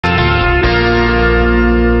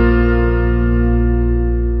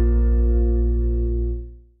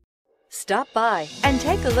Stop by and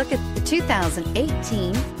take a look at the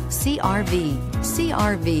 2018 CR-V.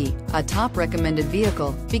 CR-V, a top recommended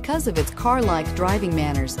vehicle because of its car-like driving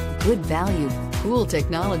manners, good value, cool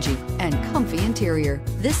technology, and comfy interior.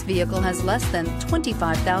 This vehicle has less than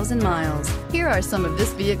 25,000 miles. Here are some of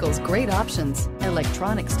this vehicle's great options: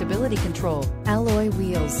 electronic stability control, alloy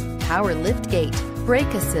wheels, power liftgate,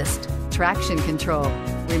 brake assist, traction control,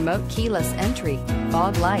 remote keyless entry,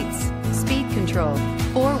 fog lights, speed control,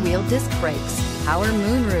 four-wheel disc brakes, power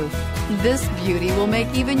moonroof. This beauty will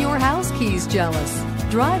make even your house keys jealous.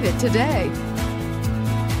 Drive it today.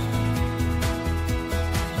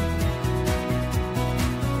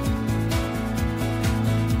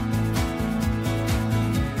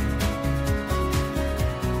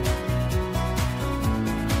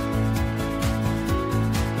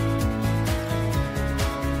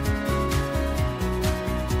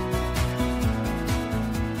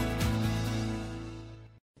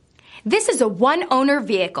 This is a one-owner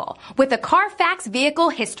vehicle with a Carfax Vehicle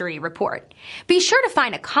History Report. Be sure to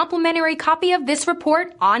find a complimentary copy of this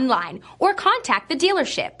report online or contact the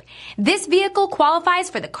dealership. This vehicle qualifies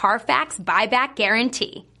for the Carfax Buyback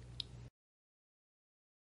Guarantee.